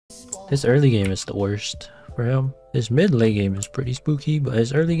His early game is the worst for him. His mid late game is pretty spooky, but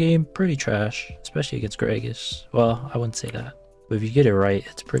his early game pretty trash, especially against Gragas. Well, I wouldn't say that, but if you get it right,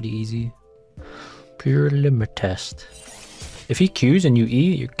 it's pretty easy. Pure limit test. If he Qs and you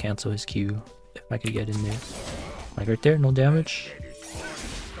E, you cancel his Q. If I could get in there, like right there, no damage.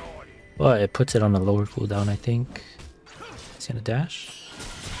 But it puts it on a lower cooldown, I think. He's gonna dash.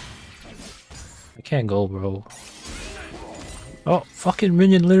 I can't go, bro. Oh, fucking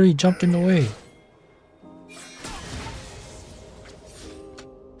minion literally jumped in the way.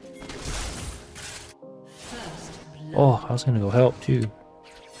 Oh, I was gonna go help too.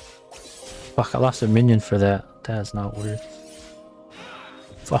 Fuck, I lost a minion for that. That's not worth.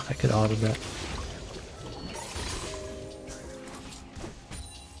 Fuck, I could auto that.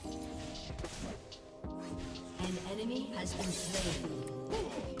 An enemy has been slain. An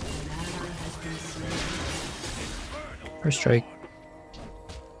ally has been slain. First strike.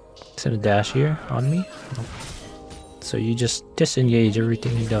 Is it a dash here on me? Nope. So you just disengage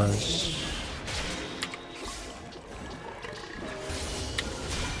everything he does.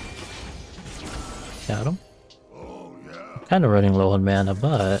 Got him. Kind of running low on mana,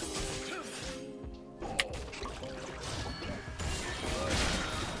 but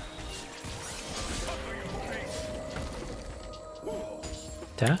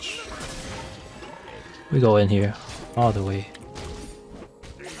dash. We go in here all the way.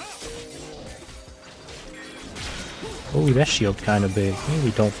 Oh, that shield kind of big.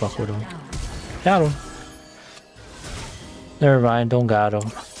 Maybe don't fuck with him. Got him. Never mind, don't got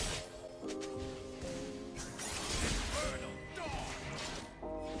him.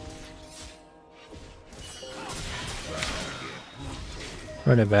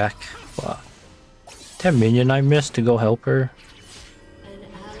 Run it back. Wow. That minion I missed to go help her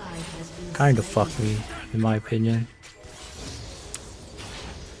kind of fucked me, in my opinion.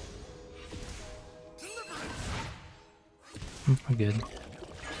 I'm good.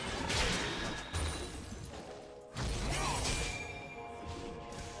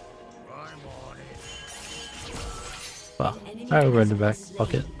 Wow. Alright, we'll run it back.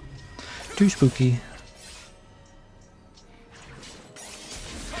 Fuck it. Too spooky.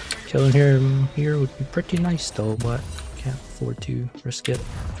 Killing here would be pretty nice though, but can't afford to risk it.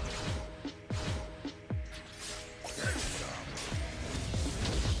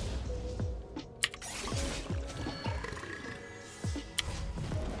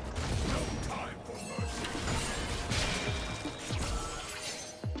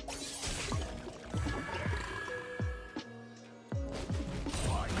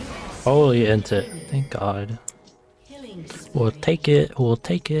 Holy int it. Thank God. We'll take it. We'll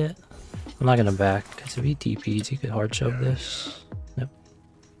take it. I'm not gonna back because if he TPs, he could hard shove this. Yep.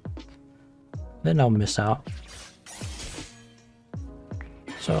 Then I'll miss out.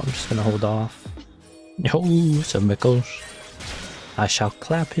 So I'm just gonna hold off. Oh, some Mikel. I shall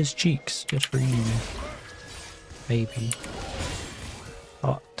clap his cheeks just for you. Maybe.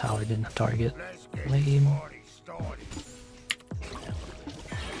 Oh, tower didn't target. Lame.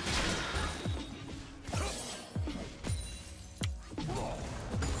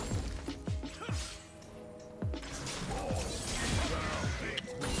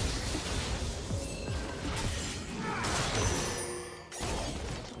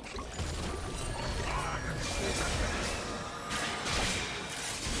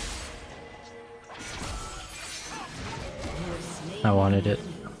 I wanted it.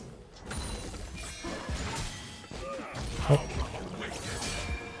 Oh.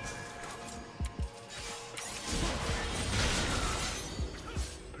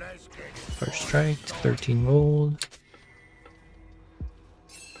 First strike, 13 rolled.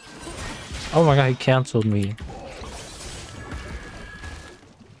 Oh my god, he cancelled me.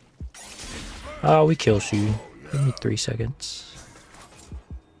 Oh, we kill you. Give me 3 seconds.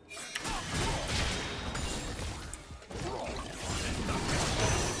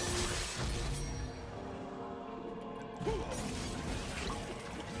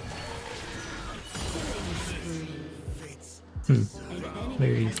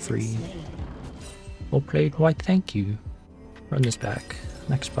 Very free. Well played, why thank you. Run this back.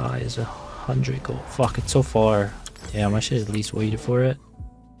 Next buy is 100 gold. Fuck, it's so far. Damn, I should have at least waited for it.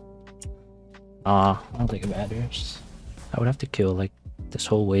 I don't think it matters. I would have to kill like this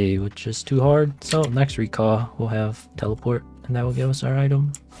whole wave, which is too hard. So next recall we'll have teleport and that will give us our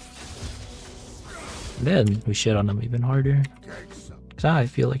item. And then we shit on him even harder. Cause I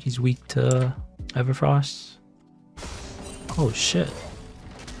feel like he's weak to Everfrost. Oh shit.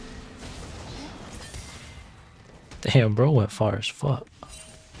 Damn, bro went far as fuck.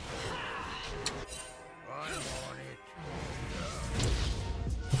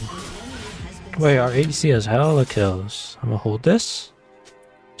 Wait, our ADC has hella kills. I'm gonna hold this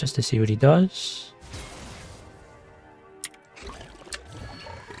just to see what he does.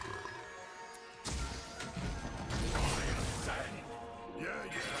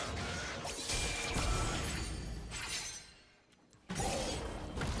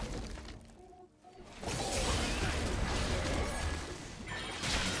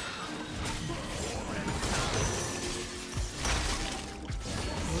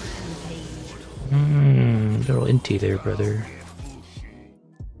 Little inty there, brother.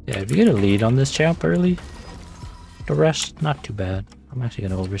 Yeah, if you get a lead on this champ early, the rest, not too bad. I'm actually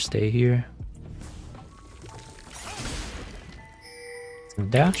gonna overstay here.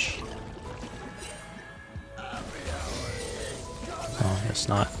 Dash? Oh, that's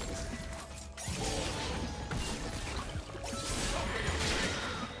not.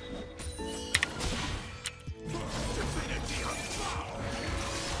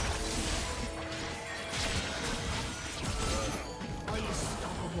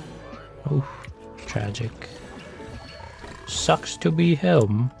 Oof, tragic. Sucks to be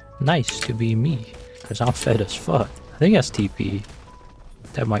him. Nice to be me. Cause I'm fed as fuck. I think that's TP.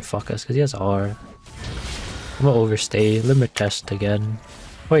 That might fuck us because he has R. I'm gonna overstay. Limit test again.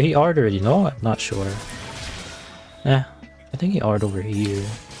 Wait, he R'd already? No? I'm not sure. I think he R'd over here.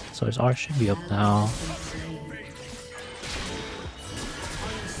 So his R should be up now.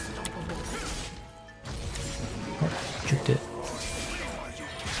 Oh, juked it.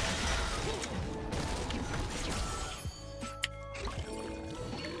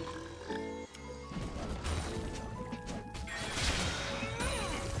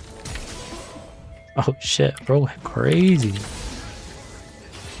 Oh shit, bro went crazy.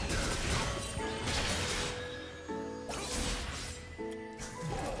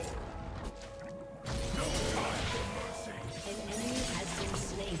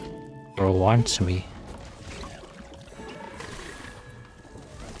 Bro wants me.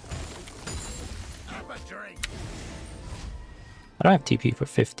 I don't have TP for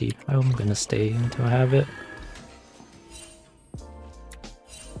 50. I'm gonna stay until I have it.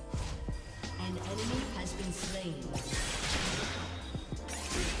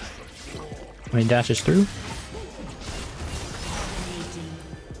 When he dashes through.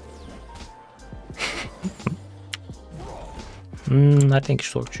 I think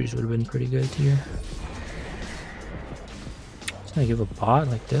short trees would have been pretty good here. Just gonna give a bot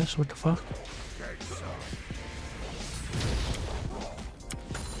like this? What the fuck?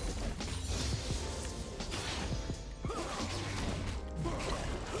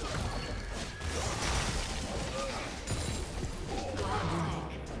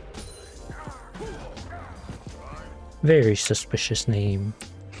 Very suspicious name.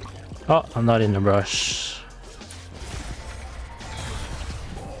 Oh, I'm not in the brush.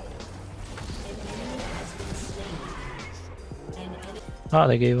 Oh,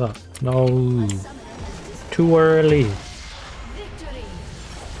 they gave up. No. Too early.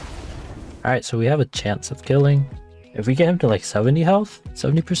 Alright, so we have a chance of killing. If we get him to like 70 health,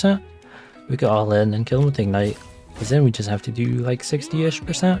 70%, we could all in and kill him with Ignite. Because then we just have to do like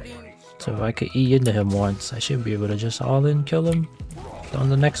 60-ish%. So if I could E into him once, I should be able to just all in kill him on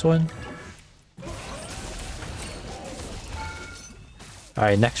the next one.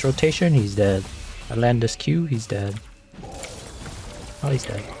 Alright, next rotation, he's dead. I land this Q, he's dead. Oh, he's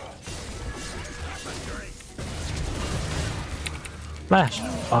dead. Flash!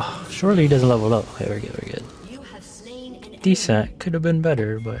 Oh, surely he doesn't level up. Okay, we're good, we're good. Decent, could have been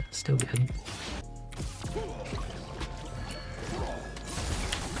better, but still good.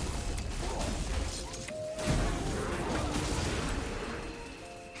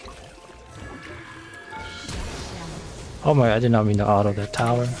 Oh my, I did not mean to auto that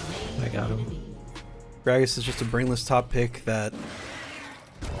tower. I got him. Gragas is just a brainless top pick that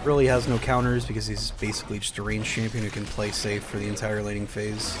really has no counters because he's basically just a range champion who can play safe for the entire laning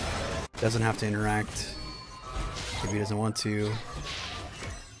phase. Doesn't have to interact if he doesn't want to.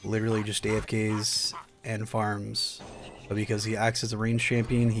 Literally just AFKs and farms. But because he acts as a range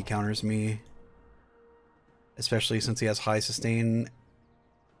champion, he counters me. Especially since he has high sustain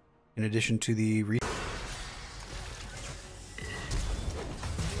in addition to the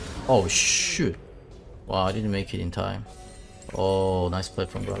Oh shoot! Wow, I didn't make it in time. Oh, nice play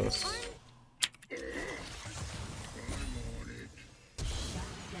from Gragas.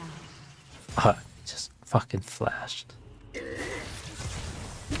 Just fucking flashed.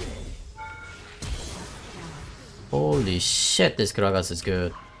 Holy shit, this Gragas is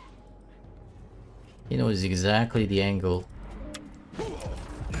good. He knows exactly the angle.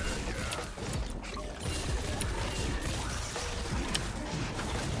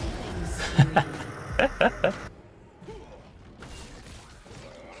 An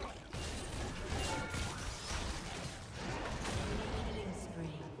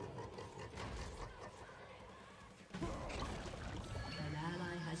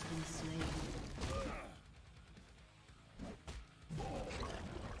ally has been slain.